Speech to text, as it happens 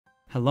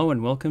Hello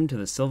and welcome to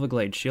the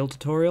Silverglade Shield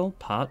tutorial,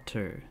 part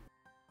 2.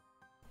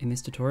 In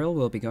this tutorial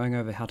we'll be going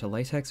over how to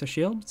latex a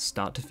shield,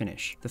 start to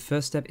finish. The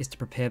first step is to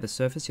prepare the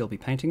surface you'll be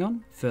painting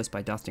on, first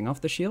by dusting off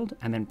the shield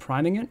and then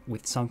priming it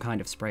with some kind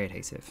of spray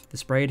adhesive. The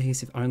spray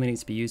adhesive only needs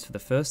to be used for the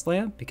first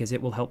layer because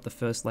it will help the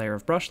first layer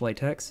of brush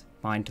latex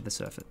bind to the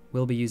surface.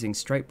 We'll be using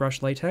straight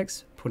brush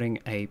latex, putting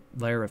a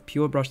layer of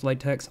pure brush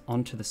latex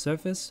onto the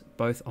surface,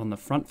 both on the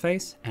front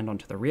face and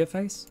onto the rear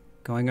face,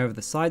 going over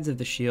the sides of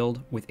the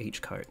shield with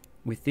each coat.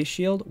 With this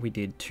shield, we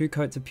did 2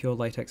 coats of pure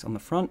latex on the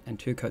front and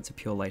 2 coats of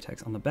pure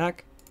latex on the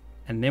back,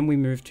 and then we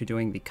moved to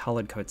doing the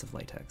colored coats of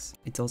latex.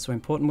 It's also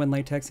important when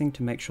latexing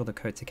to make sure the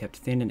coats are kept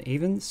thin and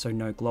even so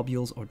no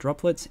globules or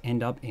droplets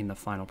end up in the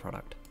final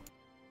product.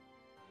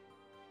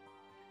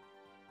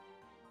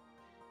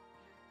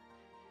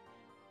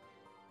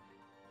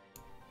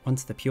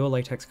 Once the pure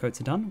latex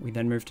coats are done, we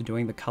then move to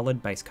doing the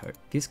colored base coat.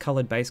 This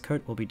colored base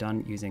coat will be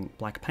done using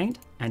black paint,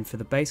 and for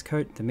the base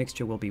coat, the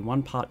mixture will be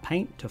 1 part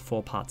paint to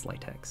 4 parts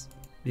latex.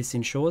 This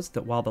ensures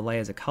that while the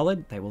layers are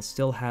colored, they will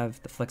still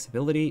have the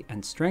flexibility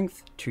and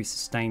strength to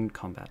sustain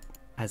combat.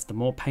 As the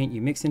more paint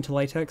you mix into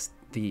latex,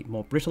 the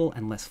more brittle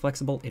and less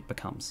flexible it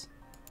becomes.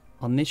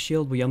 On this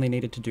shield, we only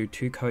needed to do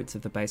 2 coats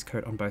of the base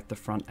coat on both the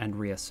front and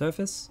rear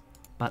surface.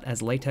 But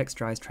as latex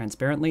dries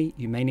transparently,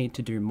 you may need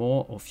to do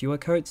more or fewer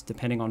coats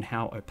depending on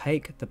how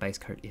opaque the base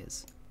coat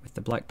is. With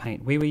the black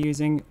paint we were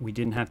using, we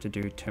didn't have to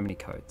do too many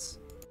coats.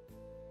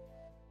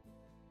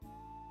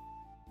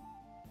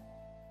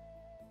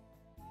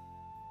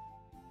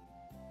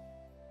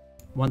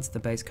 Once the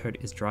base coat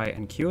is dry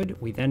and cured,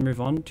 we then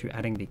move on to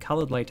adding the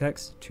colored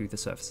latex to the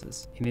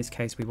surfaces. In this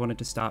case, we wanted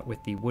to start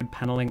with the wood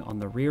paneling on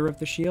the rear of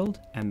the shield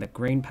and the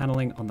green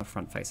paneling on the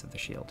front face of the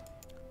shield.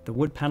 The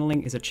wood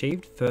paneling is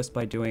achieved first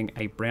by doing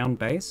a brown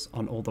base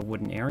on all the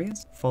wooden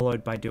areas,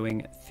 followed by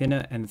doing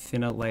thinner and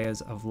thinner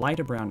layers of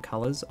lighter brown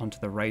colors onto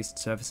the raised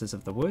surfaces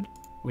of the wood,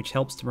 which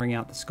helps to bring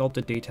out the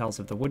sculpted details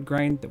of the wood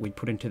grain that we'd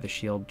put into the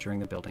shield during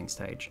the building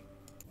stage.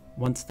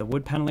 Once the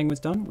wood paneling was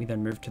done, we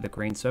then moved to the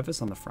green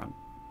surface on the front.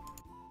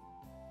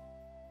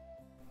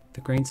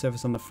 The green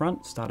surface on the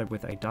front started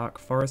with a dark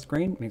forest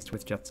green mixed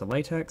with jets of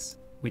latex,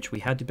 which we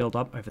had to build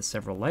up over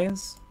several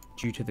layers,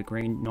 due to the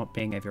green not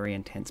being a very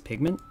intense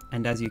pigment.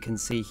 And as you can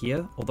see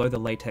here, although the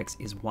latex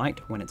is white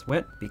when it's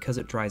wet, because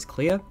it dries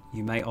clear,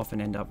 you may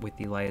often end up with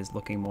the layers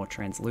looking more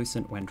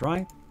translucent when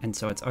dry, and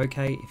so it's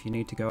okay if you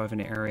need to go over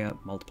an area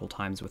multiple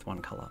times with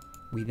one color.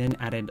 We then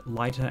added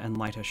lighter and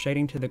lighter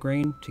shading to the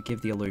green to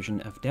give the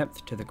illusion of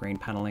depth to the green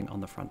paneling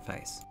on the front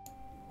face.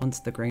 Once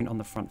the green on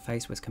the front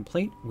face was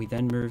complete, we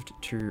then moved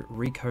to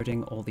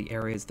recoating all the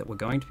areas that were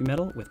going to be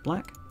metal with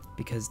black,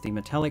 because the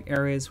metallic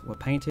areas were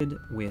painted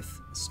with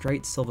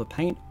straight silver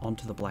paint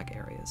onto the black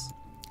areas.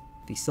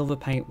 The silver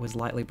paint was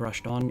lightly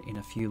brushed on in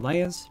a few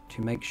layers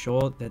to make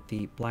sure that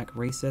the black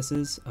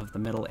recesses of the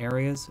metal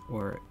areas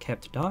were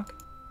kept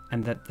dark,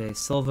 and that the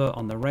silver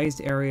on the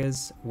raised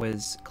areas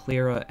was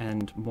clearer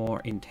and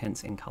more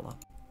intense in color.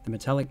 The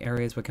metallic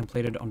areas were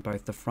completed on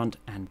both the front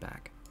and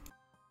back.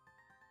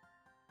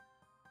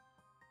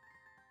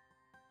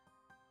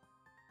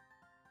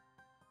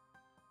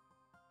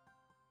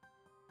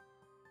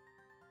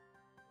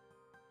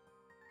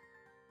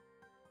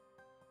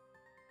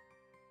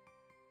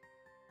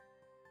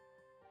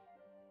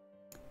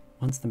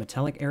 Once the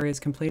metallic area is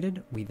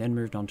completed, we then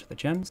moved on to the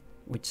gems,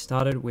 which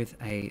started with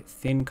a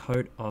thin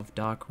coat of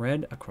dark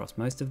red across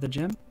most of the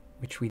gem,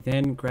 which we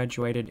then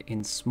graduated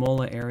in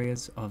smaller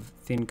areas of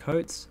thin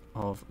coats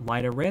of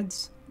lighter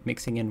reds,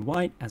 mixing in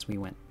white as we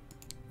went.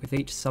 With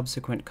each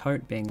subsequent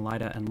coat being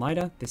lighter and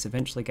lighter, this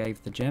eventually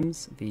gave the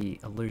gems the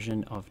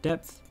illusion of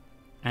depth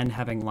and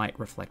having light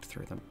reflect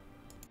through them.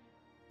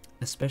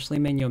 Especially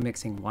when you're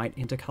mixing white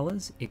into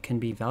colors, it can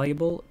be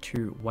valuable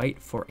to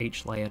wait for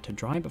each layer to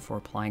dry before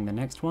applying the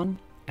next one,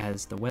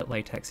 as the wet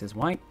latex is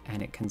white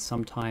and it can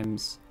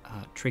sometimes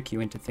trick you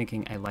into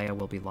thinking a layer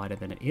will be lighter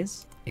than it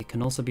is. It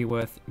can also be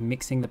worth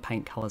mixing the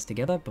paint colors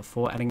together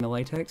before adding the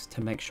latex to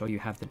make sure you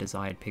have the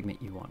desired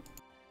pigment you want.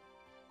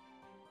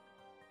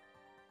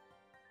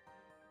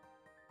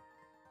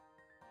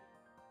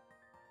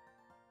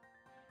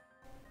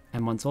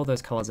 And once all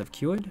those colors have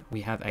cured,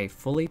 we have a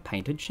fully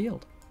painted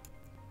shield.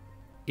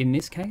 In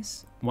this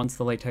case, once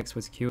the latex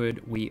was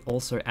cured, we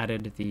also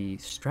added the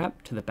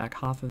strap to the back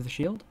half of the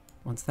shield.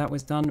 Once that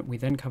was done, we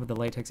then covered the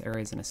latex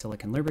areas in a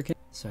silicone lubricant.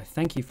 So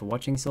thank you for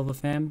watching, Silver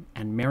Fam,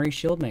 and merry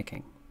shield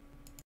making!